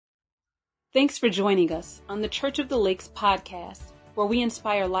Thanks for joining us on the Church of the Lakes podcast, where we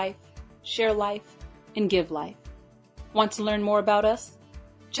inspire life, share life, and give life. Want to learn more about us?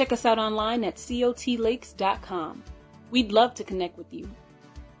 Check us out online at cotlakes.com. We'd love to connect with you.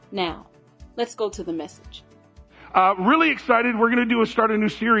 Now, let's go to the message. Really excited. We're going to start a new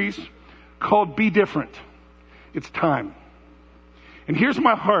series called Be Different. It's time. And here's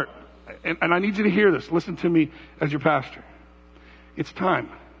my heart, and I need you to hear this. Listen to me as your pastor. It's time.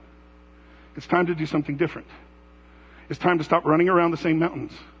 It's time to do something different. It's time to stop running around the same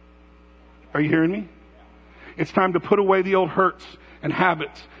mountains. Are you hearing me? It's time to put away the old hurts and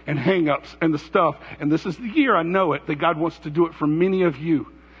habits and hang-ups and the stuff. And this is the year, I know it, that God wants to do it for many of you.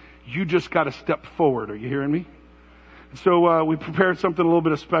 You just got to step forward. Are you hearing me? So we prepared something a little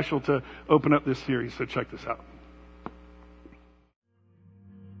bit of special to open up this series. So check this out.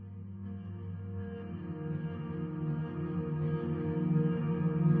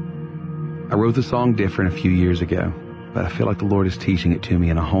 I wrote the song Different a few years ago, but I feel like the Lord is teaching it to me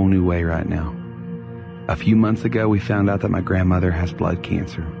in a whole new way right now. A few months ago, we found out that my grandmother has blood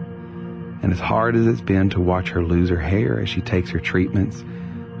cancer. And as hard as it's been to watch her lose her hair as she takes her treatments,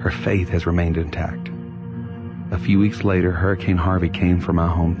 her faith has remained intact. A few weeks later, Hurricane Harvey came for my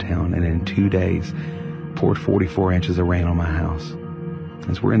hometown and in 2 days poured 44 inches of rain on my house.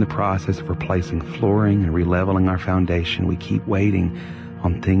 As we're in the process of replacing flooring and releveling our foundation, we keep waiting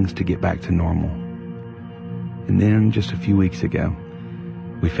on things to get back to normal. And then just a few weeks ago,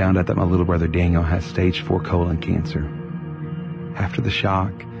 we found out that my little brother Daniel has stage 4 colon cancer. After the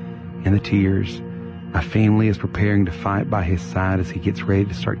shock and the tears, my family is preparing to fight by his side as he gets ready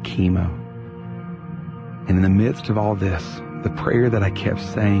to start chemo. And in the midst of all this, the prayer that I kept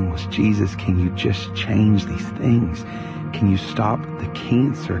saying was, Jesus, can you just change these things? Can you stop the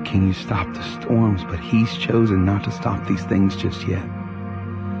cancer? Can you stop the storms? But he's chosen not to stop these things just yet.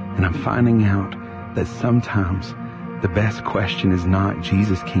 And I'm finding out that sometimes the best question is not,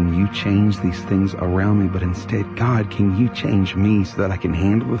 Jesus, can you change these things around me? But instead, God, can you change me so that I can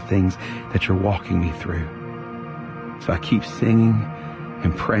handle the things that you're walking me through? So I keep singing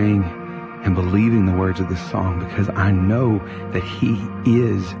and praying and believing the words of this song because I know that he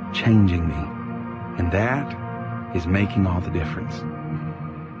is changing me. And that is making all the difference.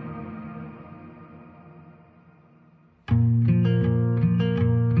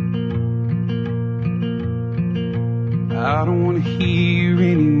 I don't want to hear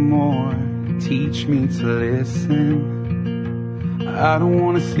anymore. Teach me to listen. I don't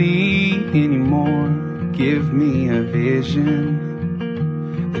want to see anymore. Give me a vision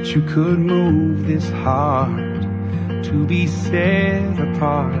that you could move this heart to be set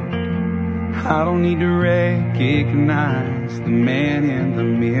apart. I don't need to recognize the man in the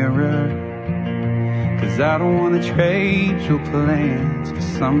mirror, 'cause I don't want to trade your plans for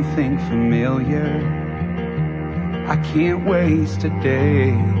something familiar. I can't waste a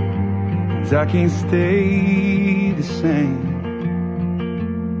day, 'cause I can't stay the same.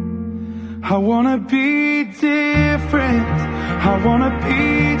 I wanna be different, I wanna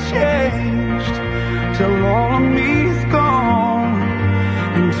be changed, till all of me is gone,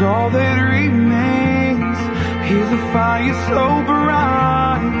 and all that remains is a fire so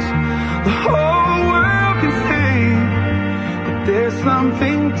bright the whole world can see that there's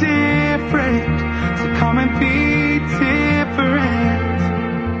something different. So come and be different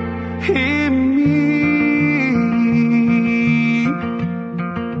in me.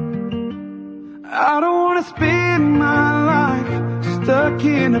 I don't want to spend my life stuck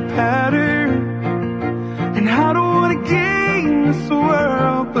in a pattern, and I don't want to gain this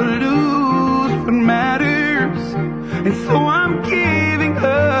world but lose what matters. And so I'm giving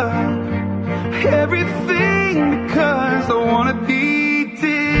up everything because I want to be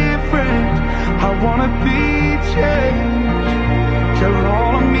different. I want to be changed till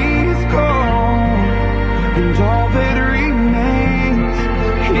all of me is gone, and all that remains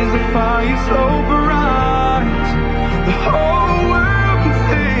is a fire so bright the whole world can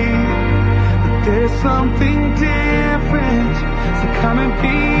see that there's something different. So come and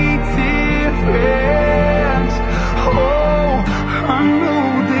be different. Oh, I know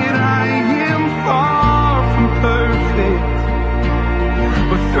that I am far from perfect,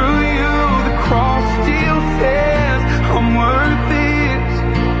 but through you the cross still says I'm worth it.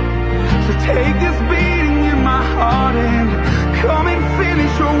 So take this beating in my heart and come and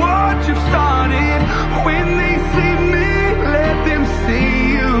finish what you've started. When they see me, let them see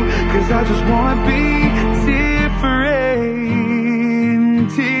you, 'cause I just wanna be different,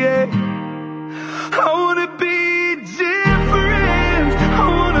 yeah. I wanna be different, I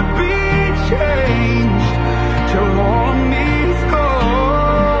wanna be changed till all of me's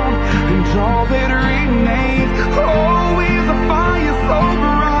gone, and all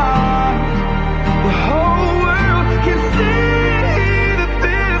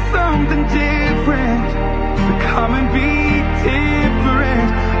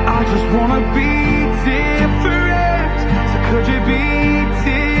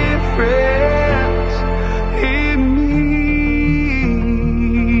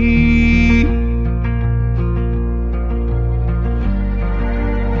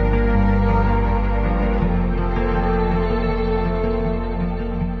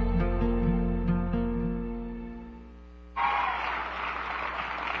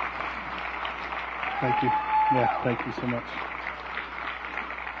Thank you so much.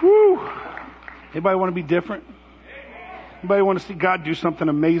 Woo! Anybody want to be different? Anybody want to see God do something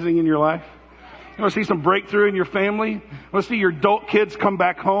amazing in your life? You want to see some breakthrough in your family? You want to see your adult kids come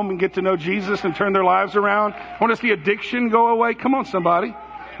back home and get to know Jesus and turn their lives around? You want to see addiction go away? Come on, somebody.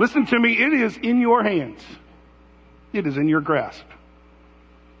 Listen to me. It is in your hands. It is in your grasp.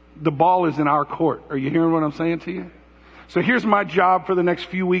 The ball is in our court. Are you hearing what I'm saying to you? So here's my job for the next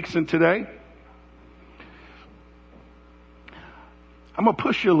few weeks and today. I'm going to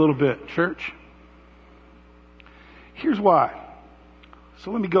push you a little bit, church. Here's why.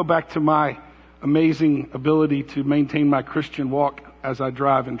 So let me go back to my amazing ability to maintain my Christian walk as I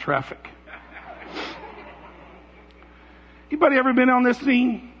drive in traffic. Anybody ever been on this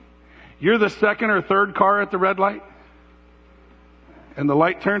scene? You're the second or third car at the red light, and the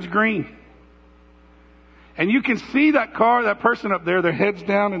light turns green. And you can see that car, that person up there, their head's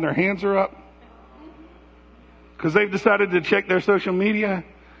down and their hands are up, because they've decided to check their social media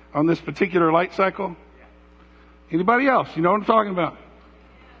on this particular light cycle. Anybody else? You know what I'm talking about?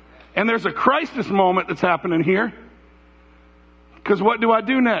 And there's a crisis moment that's happening here. Because what do I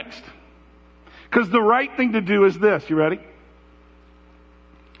do next? Because the right thing to do is this. You ready?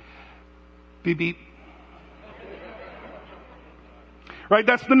 Beep, beep. Right?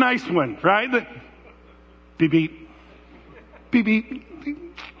 That's the nice one, right? Beep, beep. Beep, beep. You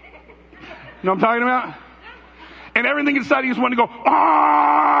know what I'm talking about? And everything inside you just want to go,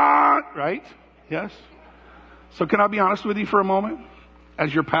 ah! Right? Yes? So can I be honest with you for a moment?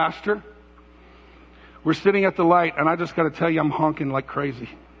 As your pastor, we're sitting at the light, and I just got to tell you, I'm honking like crazy.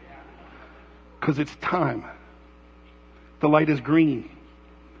 Because it's time. The light is green.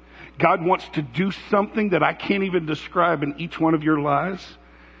 God wants to do something that I can't even describe in each one of your lives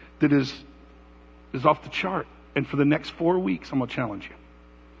that is off the chart. And for the next 4 weeks, I'm going to challenge you.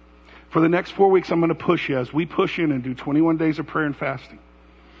 For the next 4 weeks, I'm going to push you as we push in and do 21 days of prayer and fasting.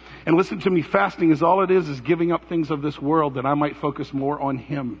 And listen to me, fasting is all it is giving up things of this world that I might focus more on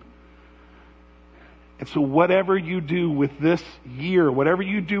Him. And so whatever you do with this year, whatever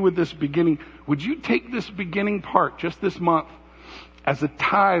you do with this beginning, would you take this beginning part, just this month, as a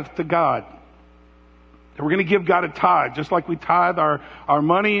tithe to God? And we're going to give God a tithe, just like we tithe our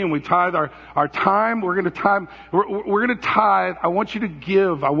money and we tithe our time. We're going to tithe. I want you to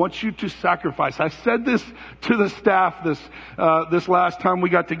give. I want you to sacrifice. I said this to the staff this last time we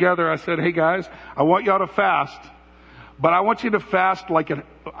got together. I said, hey guys, I want y'all to fast, but I want you to fast like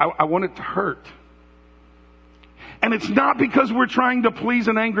I want it to hurt. And it's not because we're trying to please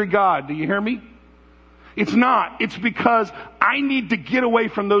an angry God. Do you hear me? It's not. It's because I need to get away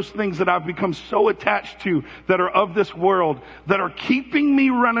from those things that I've become so attached to that are of this world, that are keeping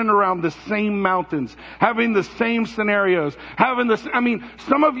me running around the same mountains, having the same scenarios,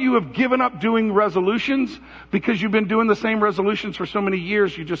 some of you have given up doing resolutions because you've been doing the same resolutions for so many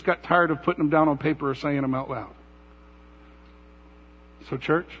years, you just got tired of putting them down on paper or saying them out loud. So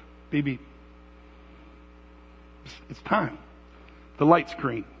church, BB, it's time. The light's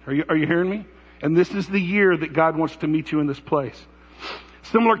green. Are you hearing me? And this is the year that God wants to meet you in this place.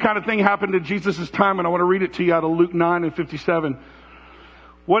 Similar kind of thing happened in Jesus' time, and I want to read it to you out of Luke 9:57.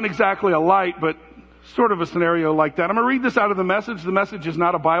 Wasn't exactly a light, but sort of a scenario like that. I'm going to read this out of the Message. The Message is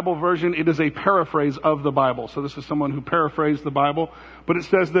not a Bible version. It is a paraphrase of the Bible. So this is someone who paraphrased the Bible. But it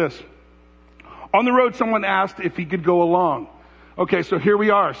says this. On the road, someone asked if he could go along. Okay, so here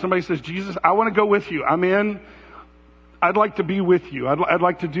we are. Somebody says, Jesus, I want to go with you. I'm in. I'd like to be with you. I'd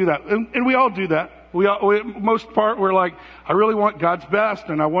like to do that. And we all do that. Most part, we're like, I really want God's best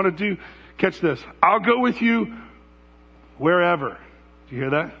and I want to do, catch this. I'll go with you wherever. Do you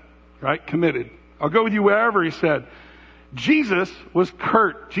hear that? Right? Committed. I'll go with you wherever, he said. Jesus was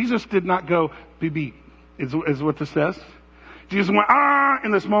curt. Jesus did not go, beep, is what this says. Jesus went,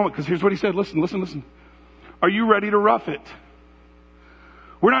 in this moment, because here's what he said. Listen. Are you ready to rough it?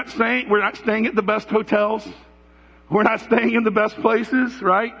 We're not staying at the best hotels. We're not staying in the best places,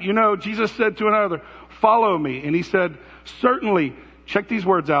 right? You know, Jesus said to another, follow me. And he said, certainly, check these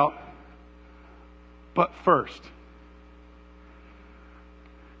words out, but first.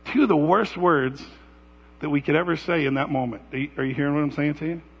 Two of the worst words that we could ever say in that moment. Are you hearing what I'm saying to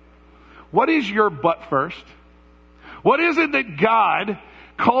you? What is your but first? What is it that God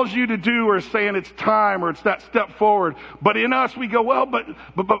calls you to do, or saying it's time, or it's that step forward? But in us, we go, well,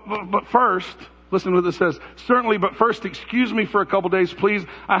 but first. Listen to what it says. Certainly, but first, excuse me for a couple days, please.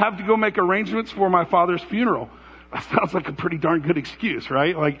 I have to go make arrangements for my father's funeral. That sounds like a pretty darn good excuse,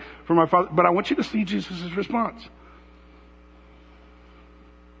 right? Like, for my father. But I want you to see Jesus' response.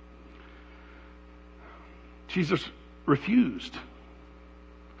 Jesus refused.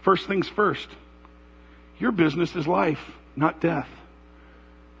 First things first. Your business is life, not death.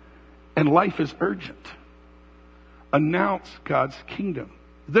 And life is urgent. Announce God's kingdom.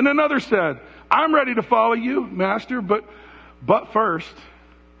 Then another said, I'm ready to follow you, Master, but first,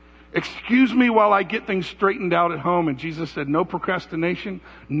 excuse me while I get things straightened out at home. And Jesus said, no procrastination,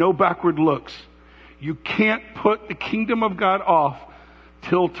 no backward looks. You can't put the kingdom of God off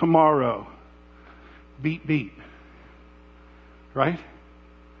till tomorrow. Beat. Right?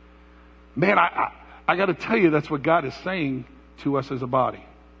 Man, I got to tell you, that's what God is saying to us as a body.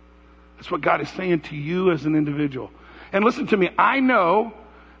 That's what God is saying to you as an individual. And listen to me, I know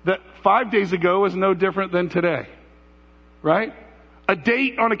that 5 days ago is no different than today. Right? A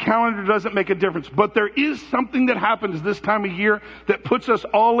date on a calendar doesn't make a difference. But there is something that happens this time of year that puts us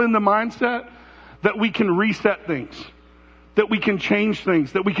all in the mindset that we can reset things, that we can change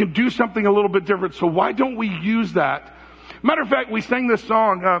things, that we can do something a little bit different. So why don't we use that? Matter of fact, we sang this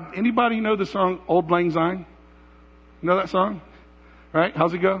song. Anybody know the song Auld Lang Syne? You know that song? Right?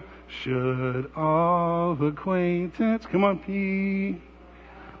 How's it go? Should all acquaintance... Come on, P.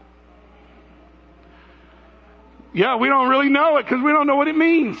 Yeah, we don't really know it because we don't know what it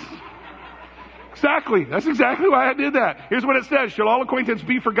means. Exactly. That's exactly why I did that. Here's what it says. Shall all acquaintance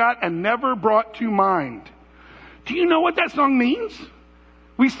be forgot and never brought to mind? Do you know what that song means?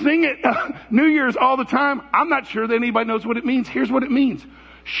 We sing it New Year's all the time. I'm not sure that anybody knows what it means. Here's what it means.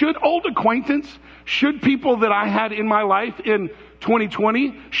 Should old acquaintance, should people that I had in my life in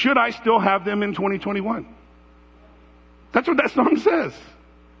 2020, should I still have them in 2021? That's what that song says.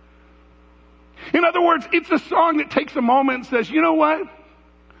 In other words, it's a song that takes a moment and says, you know what?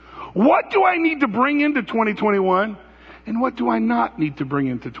 What do I need to bring into 2021? And what do I not need to bring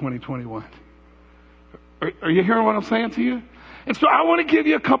into 2021? Are you hearing what I'm saying to you? And so I want to give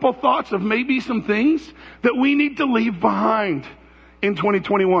you a couple thoughts of maybe some things that we need to leave behind in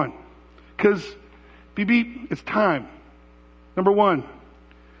 2021. Because, BB, it's time. Number one,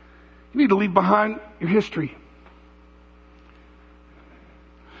 you need to leave behind your history.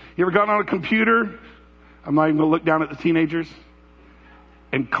 You ever gotten on a computer? I'm not even going to look down at the teenagers.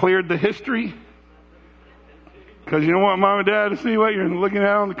 And cleared the history? Because you don't want mom and dad to see what you're looking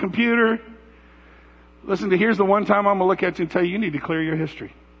at on the computer. Listen, here's the one time I'm going to look at you and tell you, you need to clear your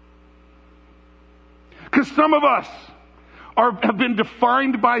history. Because some of us have been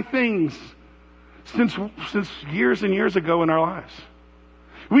defined by things since years and years ago in our lives.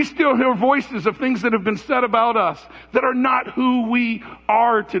 We still hear voices of things that have been said about us that are not who we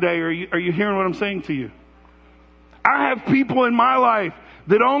are today. Are you hearing what I'm saying to you? I have people in my life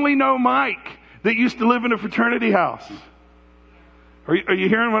that only know Mike that used to live in a fraternity house. Are you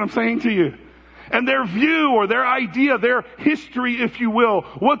hearing what I'm saying to you? And their view or their idea, their history, if you will,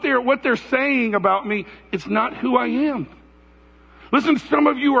 what they're saying about me, it's not who I am. Listen, some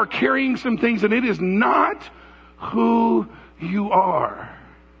of you are carrying some things and it is not who you are.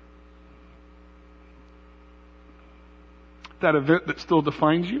 That event that still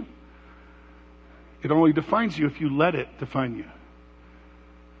defines you, it only defines you if you let it define you.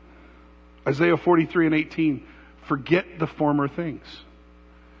 Isaiah 43:18, forget the former things.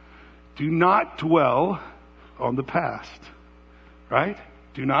 Do not dwell on the past. Right?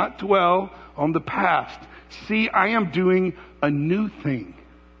 Do not dwell on the past. See, I am doing a new thing.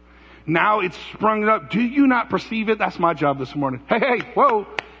 Now it's sprung up. Do you not perceive it? That's my job this morning. Hey, whoa.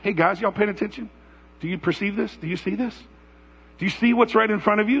 Hey guys, y'all paying attention? Do you perceive this? Do you see this? Do you see what's right in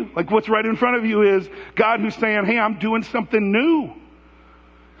front of you? Like what's right in front of you is God who's saying, hey, I'm doing something new.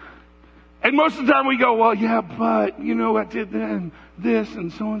 And most of the time we go, well, yeah, but, you know, I did this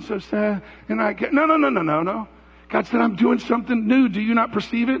and so said, and I get, no. God said, I'm doing something new. Do you not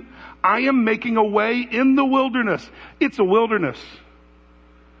perceive it? I am making a way in the wilderness. It's a wilderness.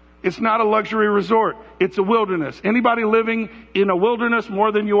 It's not a luxury resort. It's a wilderness. Anybody living in a wilderness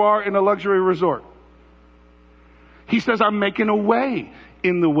more than you are in a luxury resort? He says, I'm making a way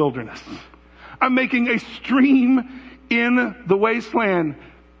in the wilderness. I'm making a stream in the wasteland.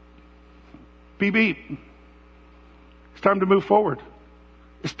 BB, it's time to move forward.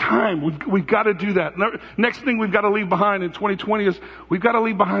 It's time. We've got to do that. Next thing we've got to leave behind in 2020 is we've got to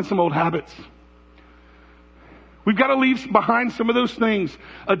leave behind some old habits. We've got to leave behind some of those things,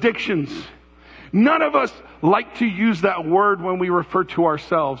 addictions. None of us like to use that word when we refer to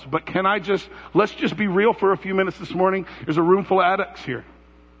ourselves, but let's just be real for a few minutes this morning. There's a room full of addicts here.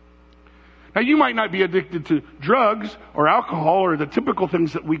 Now you might not be addicted to drugs or alcohol or the typical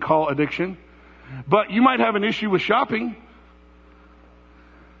things that we call addiction, but you might have an issue with shopping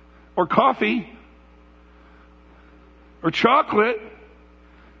or coffee or chocolate,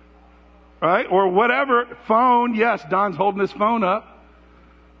 right? Or whatever, phone. Yes, Don's holding his phone up.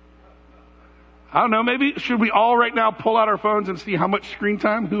 I don't know, maybe should we all right now pull out our phones and see how much screen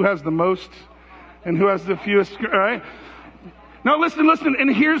time, who has the most and who has the fewest, all right? No, listen,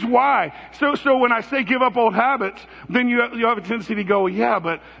 and here's why. So when I say give up old habits, then you have a tendency to go, yeah,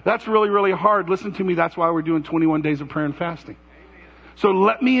 but that's really, really hard. Listen to me, that's why we're doing 21 days of prayer and fasting. So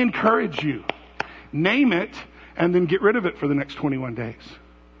let me encourage you. Name it and then get rid of it for the next 21 days.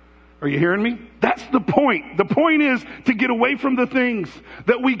 Are you hearing me? That's the point. The point is to get away from the things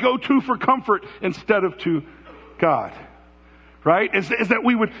that we go to for comfort instead of to God. Right? Is that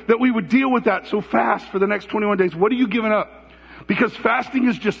we would deal with that. So fast for the next 21 days. What are you giving up? Because fasting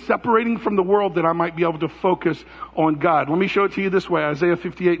is just separating from the world that I might be able to focus on God. Let me show it to you this way. Isaiah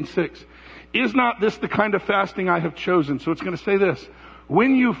 58:6. Is not this the kind of fasting I have chosen? So it's going to say this.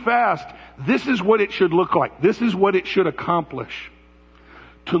 When you fast, this is what it should look like. This is what it should accomplish.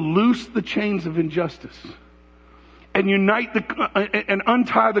 To loose the chains of injustice and and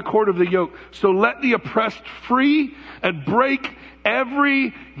untie the cord of the yoke. So let the oppressed free and break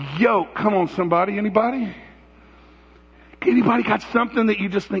every yoke. Come on, somebody. Anybody got something that you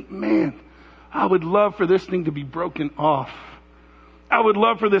just think, man, I would love for this thing to be broken off. I would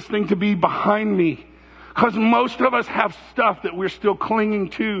love for this thing to be behind me. Because most of us have stuff that we're still clinging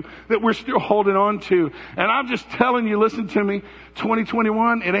to, that we're still holding on to. And I'm just telling you, listen to me,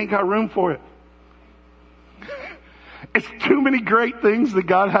 2021, it ain't got room for it. It's too many great things that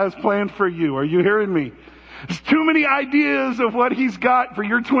God has planned for you. Are you hearing me? There's too many ideas of what He's got for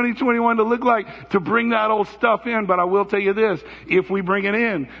your 2021 to look like to bring that old stuff in. But I will tell you this, if we bring it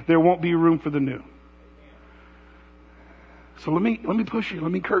in, there won't be room for the new. So let me push you,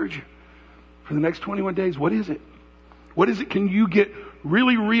 let me encourage you. For the next 21 days, what is it? What is it can you get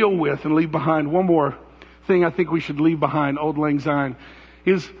really real with and leave behind? One more thing I think we should leave behind, Old Lang Syne,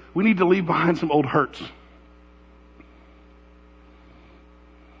 is we need to leave behind some old hurts.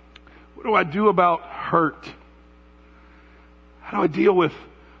 What do I do about hurt? How do I deal with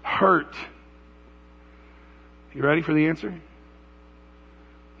hurt? You ready for the answer?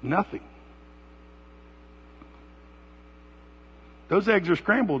 Nothing. Those eggs are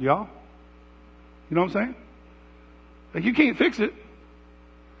scrambled, y'all. You know what I'm saying? Like, you can't fix it.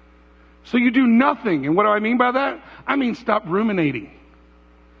 So you do nothing. And what do I mean by that? I mean stop ruminating.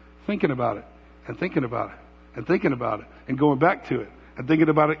 Thinking about it. And thinking about it. And thinking about it. And going back to it. And thinking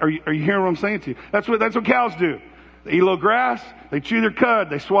about it. Are you hearing what I'm saying to you? That's what cows do. They eat a little grass. They chew their cud.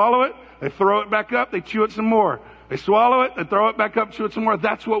 They swallow it. They throw it back up. They chew it some more. They swallow it. They throw it back up. Chew it some more.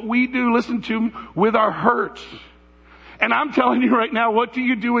 That's what we do. Listen to me, with our hurts. And I'm telling you right now, what do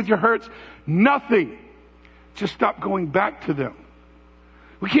you do with your hurts? Nothing. Just stop going back to them.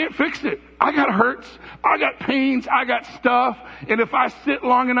 We can't fix it. I got hurts. I got pains. I got stuff. And if I sit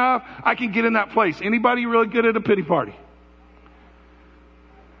long enough, I can get in that place. Anybody really good at a pity party?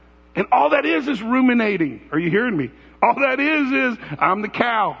 And all that is ruminating. Are you hearing me? All that is I'm the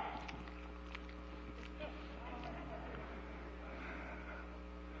cow.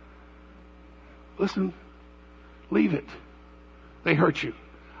 Listen, leave it. They hurt you.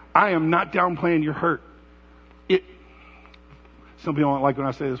 I am not downplaying your hurt. Some people don't like when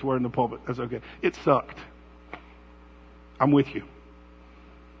I say this word in the pulpit. That's okay. It sucked. I'm with you.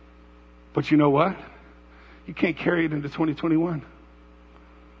 But you know what? You can't carry it into 2021.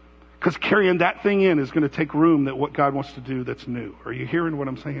 Because carrying that thing in is going to take room that what God wants to do that's new. Are you hearing what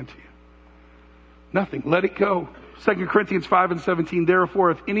I'm saying to you? Nothing. Let it go. 2 Corinthians 5:17.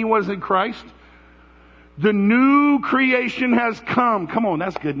 Therefore, if anyone is in Christ, the new creation has come. Come on,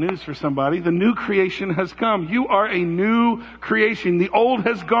 that's good news for somebody. The new creation has come. You are a new creation. The old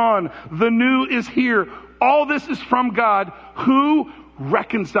has gone. The new is here. All this is from God, who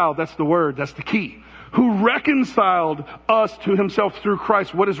reconciled. That's the word. That's the key. Who reconciled us to Himself through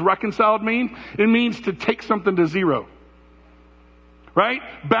Christ. What does reconciled mean? It means to take something to zero. Right?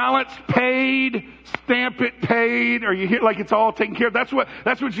 Balance paid, stamp it paid. Are you here? Like it's all taken care of. That's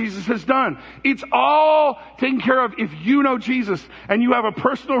what Jesus has done. It's all taken care of if you know Jesus and you have a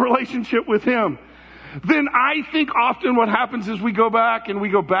personal relationship with Him. Then I think often what happens is we go back and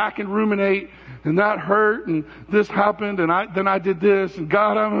ruminate, and that hurt, and this happened, and then I did this, and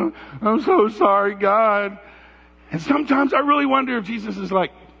God, I'm so sorry, God. And sometimes I really wonder if Jesus is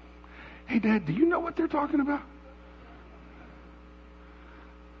like, hey, Dad, do you know what they're talking about?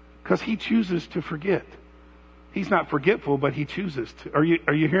 Because He chooses to forget. He's not forgetful, but He chooses to. Are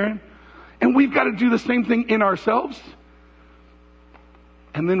you hearing? And we've got to do the same thing in ourselves.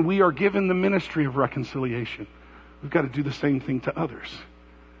 And then we are given the ministry of reconciliation. We've got to do the same thing to others.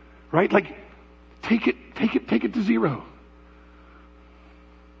 Right? Like, take it to zero.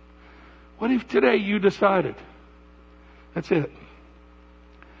 What if today you decided, that's it.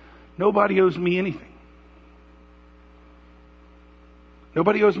 Nobody owes me anything.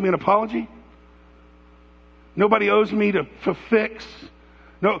 Nobody owes me an apology. Nobody owes me to fix.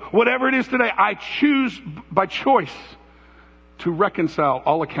 No, whatever it is today, I choose by choice to reconcile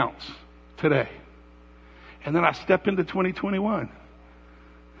all accounts today. And then I step into 2021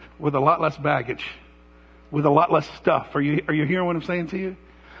 with a lot less baggage, with a lot less stuff. Are you hearing what I'm saying to you?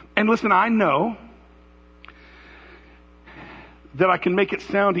 And listen, I know that I can make it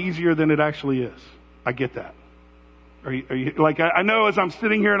sound easier than it actually is. I get that. Are you like, I know as I'm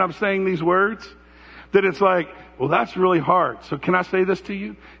sitting here and I'm saying these words that it's like, well, that's really hard. So can I say this to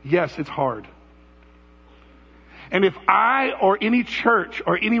you? Yes, it's hard. And if I or any church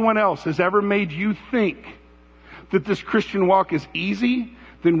or anyone else has ever made you think that this Christian walk is easy,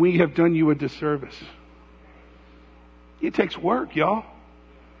 then we have done you a disservice. It takes work, y'all.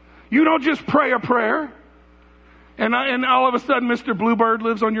 You don't just pray a prayer and all of a sudden Mr. Bluebird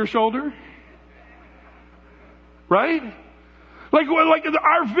lives on your shoulder. Right? Like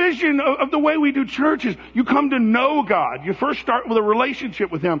our vision of the way we do church is you come to know God. You first start with a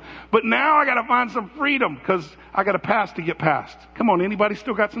relationship with Him. But now I got to find some freedom because I got to pass to get past. Come on, anybody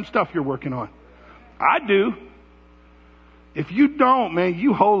still got some stuff you're working on? I do. If you don't, man,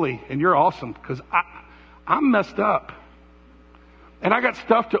 you holy and you're awesome because I'm messed up. And I got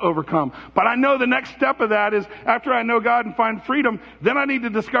stuff to overcome. But I know the next step of that is after I know God and find freedom, then I need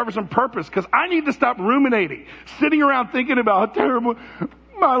to discover some purpose because I need to stop ruminating, sitting around thinking about how terrible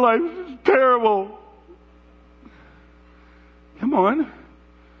my life is terrible. Come on.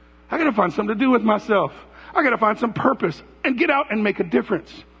 I got to find something to do with myself. I got to find some purpose and get out and make a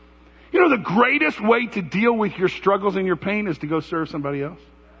difference. You know, the greatest way to deal with your struggles and your pain is to go serve somebody else.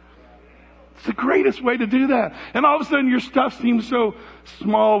 It's the greatest way to do that. And all of a sudden your stuff seems so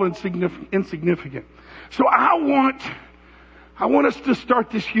small and insignificant. So I want us to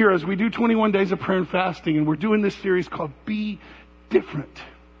start this year as we do 21 days of prayer and fasting. And we're doing this series called Be Different.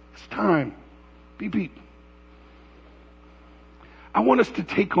 It's time. Beep. I want us to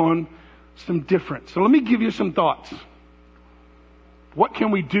take on some difference. So let me give you some thoughts. What can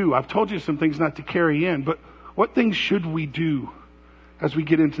we do? I've told you some things not to carry in, but what things should we do as we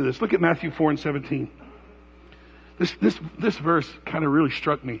get into this? Look at Matthew 4:17. This verse kind of really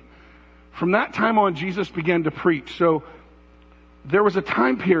struck me. From that time on, Jesus began to preach. So there was a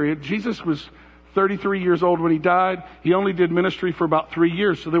time period. Jesus was 33 years old when He died. He only did ministry for about 3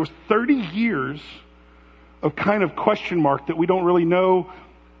 years. So there was 30 years of kind of question mark that we don't really know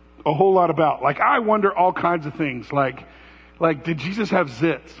a whole lot about. Like I wonder all kinds of things. Like did Jesus have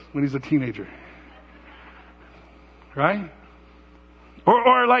zits when He's a teenager? Right?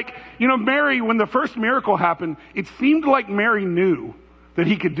 Or like, you know, Mary, when the first miracle happened, it seemed like Mary knew that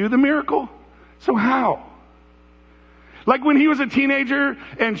He could do the miracle. So how? Like when He was a teenager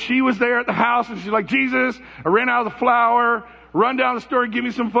and she was there at the house and she's like, Jesus, I ran out of the flour. Run down the store and give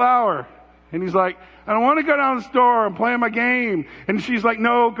me some flour. And He's like, I don't want to go down the store. I'm playing my game. And she's like,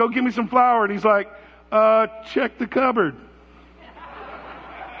 no, go give me some flour. And He's like, check the cupboard.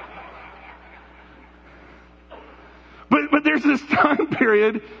 But there's this time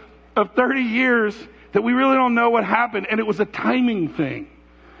period of 30 years that we really don't know what happened. And it was a timing thing.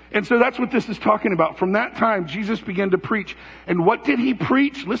 And so that's what this is talking about. From that time, Jesus began to preach. And what did He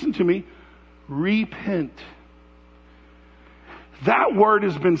preach? Listen to me. Repent. That word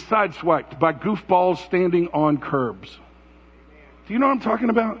has been sideswiped by goofballs standing on curbs. Do you know what I'm talking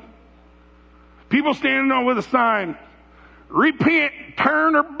about? People standing on with a sign. Repent,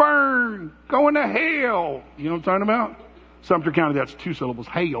 turn or burn, going to hell. You know what I'm talking about? Sumter County, that's 2 syllables.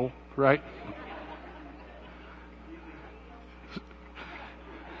 Hail, right?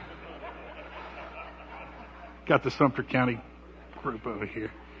 Got the Sumter County group over here.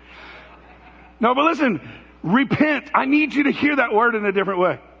 No, but listen, repent. I need you to hear that word in a different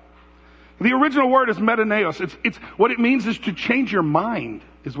way. The original word is metanoeos. It's what it means is to change your mind,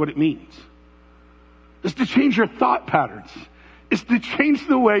 is what it means. It's to change your thought patterns. It's to change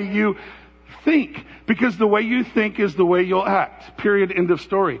the way you think. Because the way you think is the way you'll act. Period. End of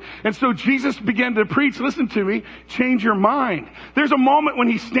story. And so Jesus began to preach, listen to me, change your mind. There's a moment when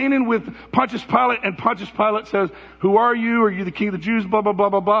He's standing with Pontius Pilate and Pontius Pilate says, who are you? Are you the King of the Jews? Blah, blah, blah,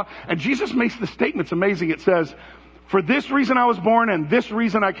 blah, blah. And Jesus makes the statement. It's amazing. It says, for this reason I was born and this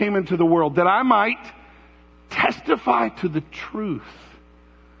reason I came into the world, that I might testify to the truth.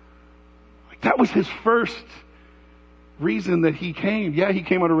 That was His first reason that He came. Yeah, He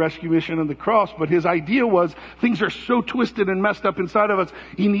came on a rescue mission on the cross, but His idea was things are so twisted and messed up inside of us,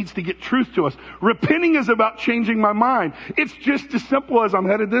 He needs to get truth to us. Repenting is about changing my mind. It's just as simple as I'm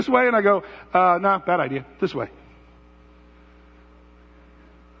headed this way and I go, nah, bad idea, this way.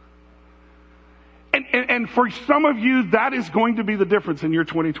 And for some of you, that is going to be the difference in your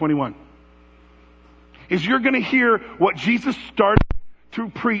 2021. Is you're going to hear what Jesus started to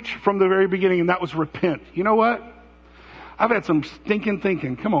preach from the very beginning, and that was repent. You know what? I've had some stinking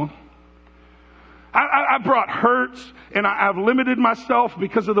thinking. Come on. I brought hurts, and I've limited myself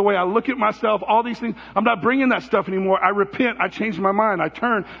because of the way I look at myself, all these things. I'm not bringing that stuff anymore. I repent. I change my mind. I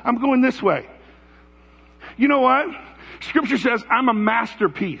turn. I'm going this way. You know what? Scripture says I'm a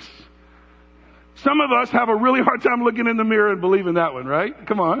masterpiece. Some of us have a really hard time looking in the mirror and believing that one, right?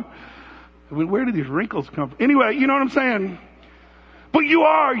 Come on. I mean, where do these wrinkles come from? Anyway, you know what I'm saying? But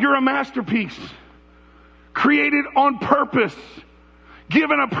you're a masterpiece. Created on purpose.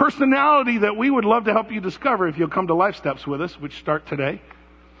 Given a personality that we would love to help you discover if you'll come to Life Steps with us, which start today.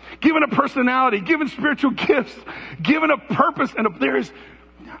 Given a personality, given spiritual gifts, given a purpose, and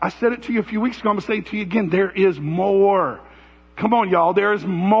I said it to you a few weeks ago, I'm going to say it to you again, there is more. Come on, y'all, there is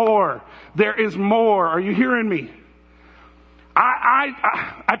more. There is more. Are you hearing me?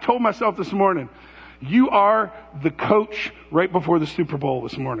 I told myself this morning, you are the coach right before the Super Bowl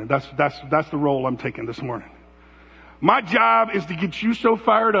this morning. That's the role I'm taking this morning. My job is to get you so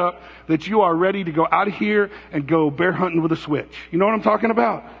fired up that you are ready to go out of here and go bear hunting with a switch. You know what I'm talking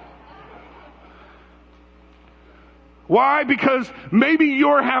about? Why? Because maybe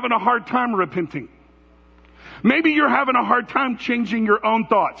you're having a hard time repenting. Maybe you're having a hard time changing your own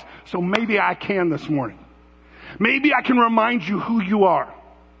thoughts. So maybe I can this morning. Maybe I can remind you who you are.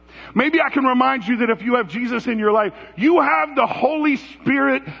 Maybe I can remind you that if you have Jesus in your life, you have the Holy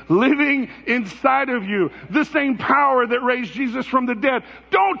Spirit living inside of you. The same power that raised Jesus from the dead.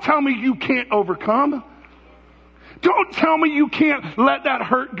 Don't tell me you can't overcome. Don't tell me you can't let that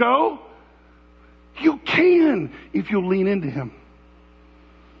hurt go. You can if you'll lean into Him.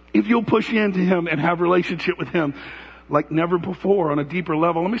 If you'll push into Him and have a relationship with Him like never before on a deeper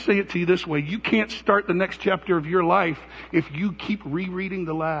level. Let me say it to you this way. You can't start the next chapter of your life if you keep rereading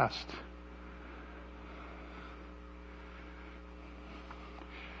the last.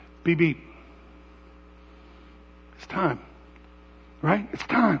 Beep, beep. It's time. Right? It's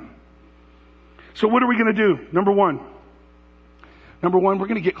time. So what are we going to do? Number one, we're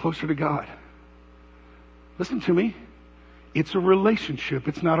going to get closer to God. Listen to me. It's a relationship.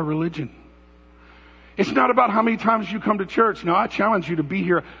 It's not a religion. It's not about how many times you come to church. Now, I challenge you to be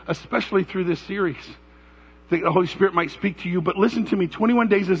here, especially through this series. The Holy Spirit might speak to you, but listen to me. 21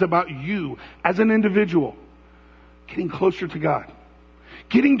 days is about you as an individual getting closer to God.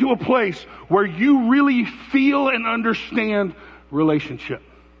 Getting to a place where you really feel and understand relationship.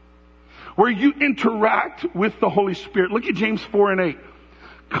 Where you interact with the Holy Spirit. Look at James 4:8.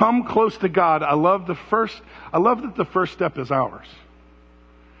 Come close to God. I love that the first step is ours.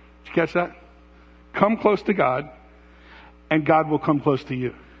 Did you catch that? Come close to God, and God will come close to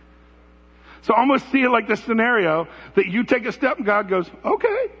you. So almost see it like this scenario that you take a step and God goes,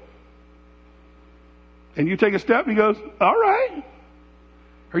 okay. And you take a step and He goes, all right.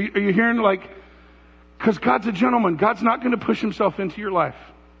 Are you hearing like, because God's a gentleman. God's not going to push Himself into your life.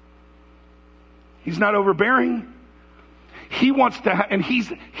 He's not overbearing. He wants to, and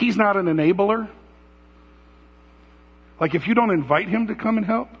He's not an enabler. Like if you don't invite Him to come and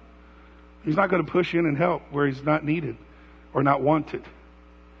help, He's not going to push in and help where He's not needed or not wanted.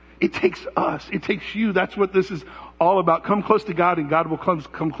 It takes us. It takes you. That's what this is all about. Come close to God and God will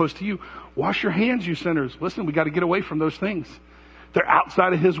come close to you. Wash your hands, you sinners. Listen, we got to get away from those things. They're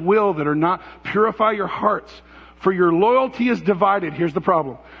outside of His will that are not. Purify your hearts. For your loyalty is divided. Here's the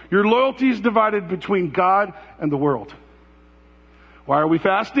problem. Your loyalty is divided between God and the world. Why are we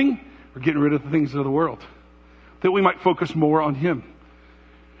fasting? We're getting rid of the things of the world. That we might focus more on Him.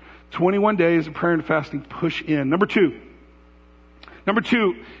 21 days of prayer and fasting, push in. Number two,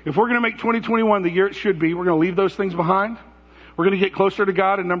 if we're going to make 2021 the year it should be, we're going to leave those things behind. We're going to get closer to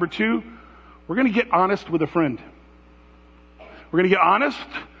God. And number two, we're going to get honest with a friend. We're going to get honest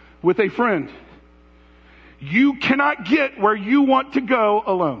with a friend. You cannot get where you want to go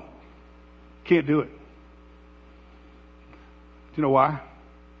alone. Can't do it. Do you know why?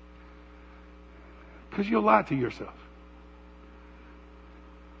 Because you'll lie to yourself.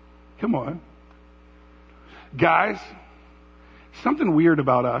 Come on. Guys, something weird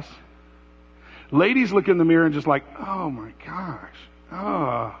about us. Ladies look in the mirror and just like, oh my gosh.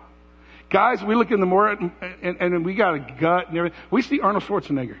 Oh. Guys, we look in the mirror and we got a gut and everything. We see Arnold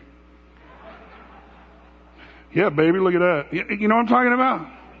Schwarzenegger. Yeah, baby, look at that. You know what I'm talking about?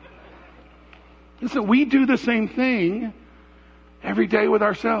 Listen, we do the same thing every day with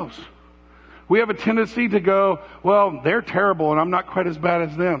ourselves. We have a tendency to go, well, they're terrible and I'm not quite as bad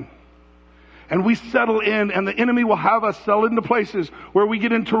as them. And we settle in, and the enemy will have us settle into places where we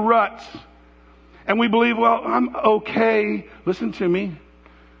get into ruts. And we believe, well, I'm okay. Listen to me.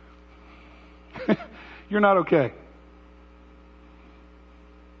 You're not okay.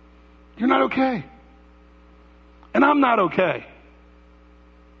 You're not okay. And I'm not okay.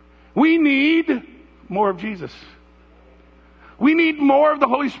 We need more of Jesus. We need more of the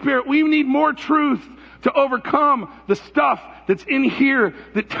Holy Spirit. We need more truth to overcome the stuff that's in here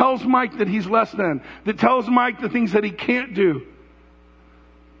that tells Mike that he's less than, that tells Mike the things that he can't do.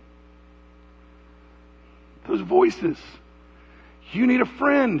 Those voices. You need a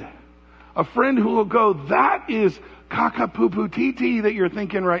friend who will go, that is kaka-poo-poo-tee-tee that you're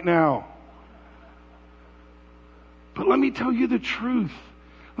thinking right now. But let me tell you the truth.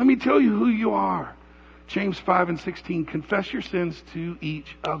 Let me tell you who you are. James 5:16, confess your sins to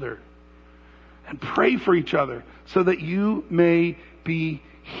each other and pray for each other so that you may be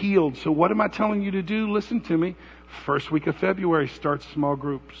healed. So what am I telling you to do? Listen to me. First week of February, start small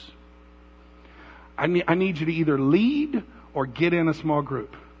groups. I need you to either lead or get in a small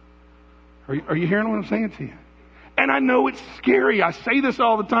group. Are you hearing what I'm saying to you? And I know it's scary. I say this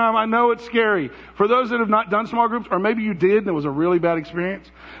all the time. I know it's scary. For those that have not done small groups, or maybe you did and it was a really bad experience.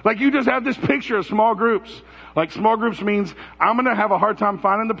 Like you just have this picture of small groups. Like small groups means I'm going to have a hard time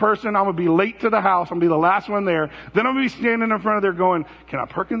finding the person. I'm going to be late to the house. I'm going to be the last one there. Then I'm going to be standing in front of there going, can I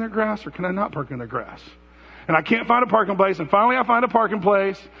park in their grass or can I not park in their grass? And I can't find a parking place. And finally I find a parking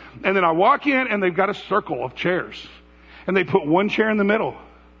place. And then I walk in and they've got a circle of chairs. And they put one chair in the middle.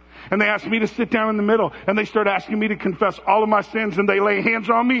 And they ask me to sit down in the middle. And they start asking me to confess all of my sins. And they lay hands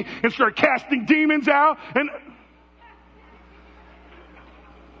on me and start casting demons out. And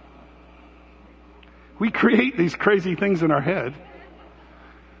we create these crazy things in our head.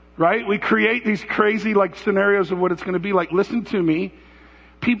 Right? We create these crazy scenarios of what it's going to be like. Listen to me.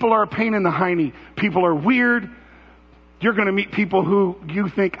 People are a pain in the hiney. People are weird. You're going to meet people who you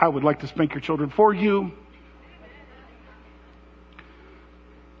think, I would like to spank your children for you.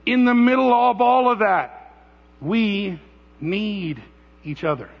 In the middle of all of that, we need each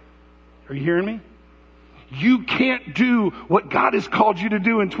other. Are you hearing me? You can't do what God has called you to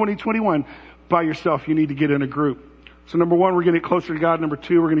do in 2021 by yourself. You need to get in a group. So number one, we're going to get closer to God. Number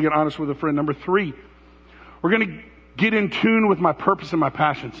two, we're going to get honest with a friend. Number three, we're going to get in tune with my purpose and my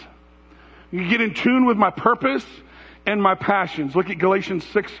passions. You get in tune with my purpose and my passions. Look at Galatians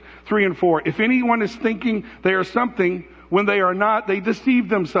 6:3-4. If anyone is thinking they are something when they are not, they deceive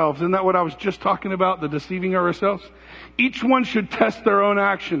themselves. Isn't that what I was just talking about? The deceiving of ourselves? Each one should test their own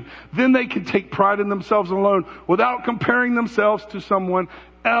action. Then they can take pride in themselves alone without comparing themselves to someone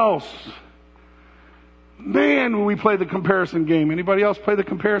else. Man, when we play the comparison game. Anybody else play the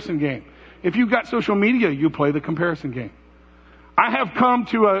comparison game? If you've got social media, you play the comparison game. I have come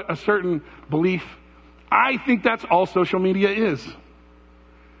to a certain belief. I think that's all social media is.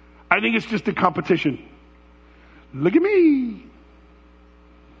 I think it's just a competition. Look at me.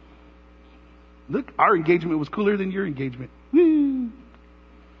 Look, our engagement was cooler than your engagement. Woo.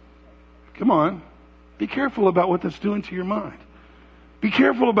 Come on. Be careful about what that's doing to your mind. Be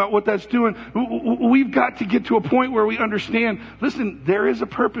careful about what that's doing. We've got to get to a point where we understand, listen, there is a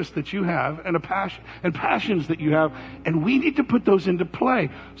purpose that you have and a passion and passions that you have, and we need to put those into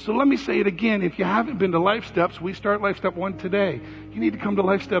play. So let me say it again. If you haven't been to Life Steps, we start Life Step 1 today. You need to come to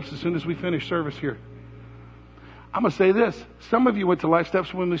Life Steps as soon as we finish service here. I'm going to say this. Some of you went to Life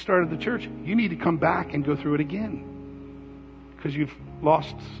Steps when we started the church. You need to come back and go through it again because you've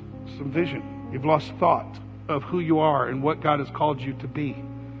lost some vision. You've lost thought of who you are and what God has called you to be.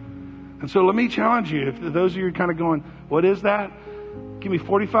 And so let me challenge you. If those of you are kind of going, what is that? Give me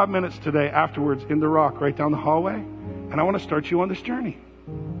 45 minutes today afterwards in the Rock right down the hallway. And I want to start you on this journey.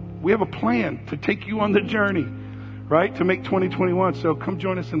 We have a plan to take you on the journey, right? To make 2021. So come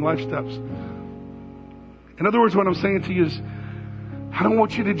join us in Life Steps. In other words, what I'm saying to you is, I don't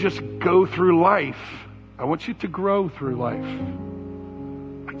want you to just go through life. I want you to grow through life.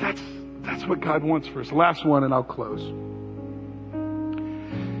 That's what God wants for us. Last one, and I'll close.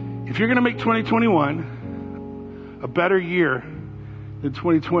 If you're going to make 2021 a better year than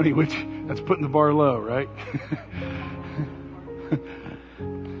 2020, which that's putting the bar low, right?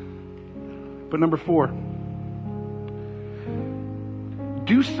 But number 4,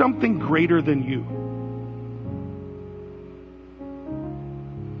 do something greater than you.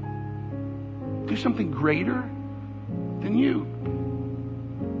 Do something greater than you.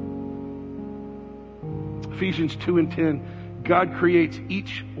 Ephesians 2:10, God creates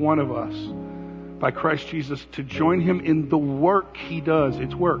each one of us by Christ Jesus to join Him in the work He does.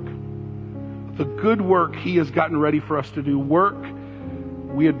 It's work. The good work He has gotten ready for us to do. Work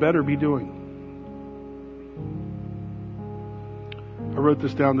we had better be doing. I wrote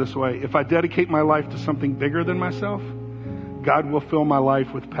this down this way. If I dedicate my life to something bigger than myself, God will fill my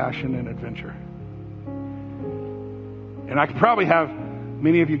life with passion and adventure. And I could probably have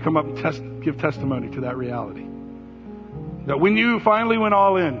many of you come up and give testimony to that reality. That when you finally went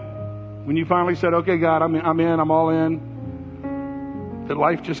all in, when you finally said, okay, God, I'm all in, that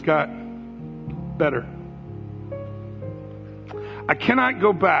life just got better. I cannot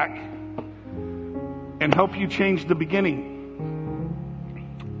go back and help you change the beginning.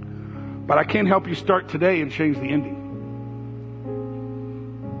 But I can help you start today and change the ending.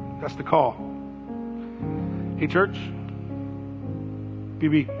 That's the call. Hey, church.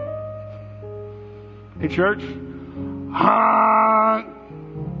 BB. Hey, church.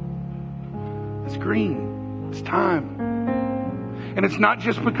 It's green. It's time. And it's not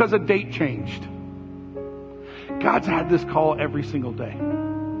just because a date changed. God's had this call every single day.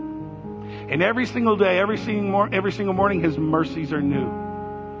 And every single day, every single morning, His mercies are new.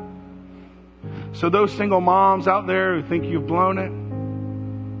 So those single moms out there who think you've blown it,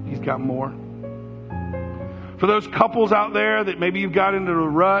 He's got more. For those couples out there that maybe you've got into a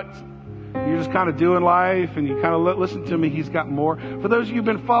rut, you're just kind of doing life and you kind of listen to me, He's got more. For those of you who've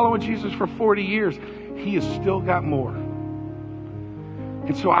been following Jesus for 40 years, He has still got more.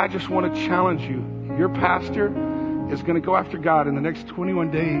 And so I just want to challenge you. Your pastor is going to go after God in the next 21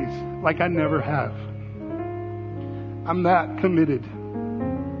 days like I never have. I'm that committed.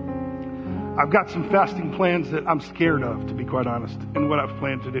 I've got some fasting plans that I'm scared of, to be quite honest, in what I've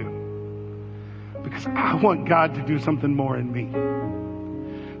planned to do. Because I want God to do something more in me.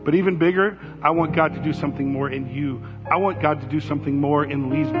 But even bigger, I want God to do something more in you. I want God to do something more in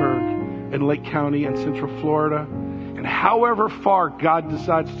Leesburg, in Lake County, and Central Florida. And however far God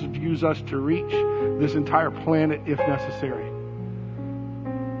decides to use us to reach this entire planet if necessary.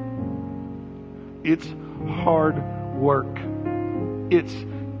 It's hard work. It's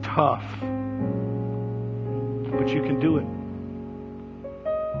tough. But you can do it.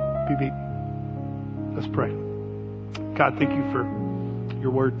 BB, let's pray. God, thank you for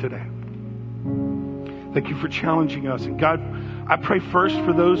your word today. Thank you for challenging us. And God, I pray first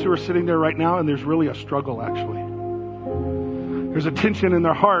for those who are sitting there right now, and there's really a struggle, actually. There's a tension in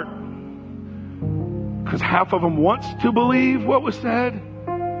their heart because half of them wants to believe what was said,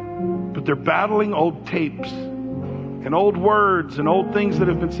 but they're battling old tapes and old words and old things that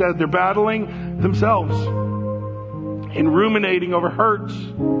have been said. They're battling themselves and ruminating over hurts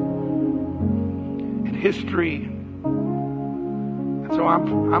and history. And so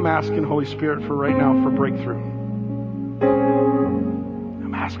I'm asking, Holy Spirit, for right now for breakthrough.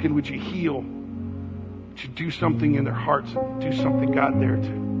 I'm asking, would you heal? Would you do something in their hearts and do something, God, there to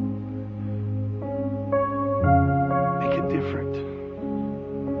make it different.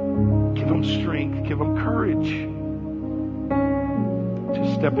 Give them strength. Give them courage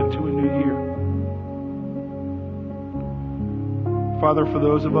to step into a new year. Father, for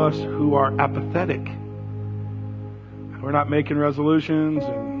those of us who are apathetic, we're not making resolutions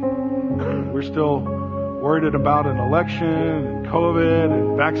and we're still worried about an election and COVID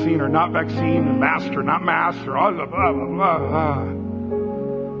and vaccine or not vaccine and mask or not mask or blah, blah, blah, blah, blah.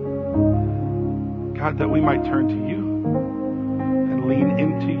 God, that we might turn to you and lean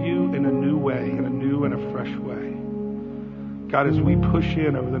into you in a new way, in a new and a fresh way. God, as we push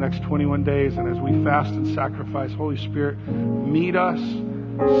in over the next 21 days and as we fast and sacrifice, Holy Spirit, meet us,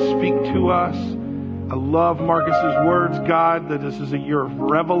 speak to us. I love Marcus's words, God, that this is a year of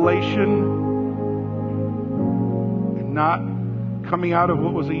revelation and not coming out of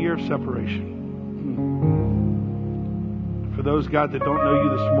what was a year of separation. For those, God, that don't know you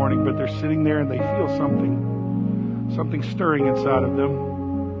this morning, but they're sitting there and they feel something stirring inside of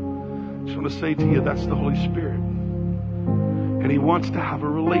them. I just want to say to you, that's the Holy Spirit. And He wants to have a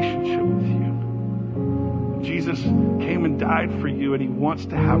relationship with you. Jesus came and died for you, and He wants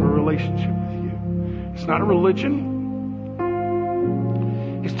to have a relationship with you. It's not a religion.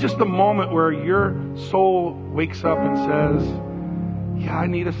 It's just a moment where your soul wakes up and says, yeah, I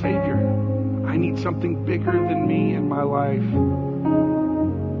need a Savior. I need something bigger than me in my life.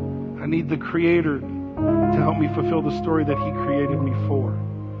 I need the Creator to help me fulfill the story that He created me for.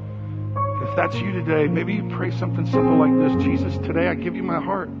 If that's you today, maybe you pray something simple like this. Jesus, today I give you my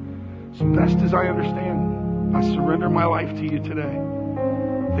heart. As best as I understand, I surrender my life to you today.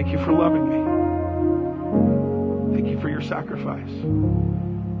 Thank you for loving me. Thank you for your sacrifice.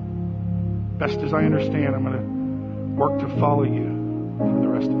 Best as I understand, I'm going to work to follow you for the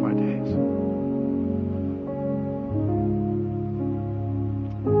rest of my days.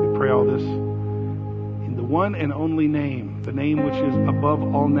 We pray all this in the one and only name, the name which is above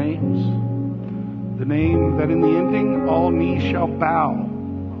all names, The name that in the ending all knees shall bow.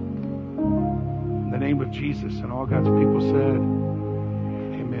 In the name of Jesus. And all God's people said,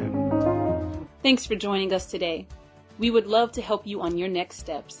 amen. Thanks for joining us today. We would love to help you on your next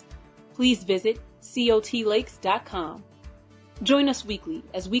steps. Please visit cotlakes.com. Join us weekly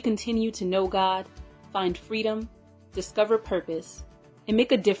as we continue to know God, find freedom, discover purpose, and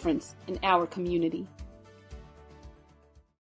make a difference in our community.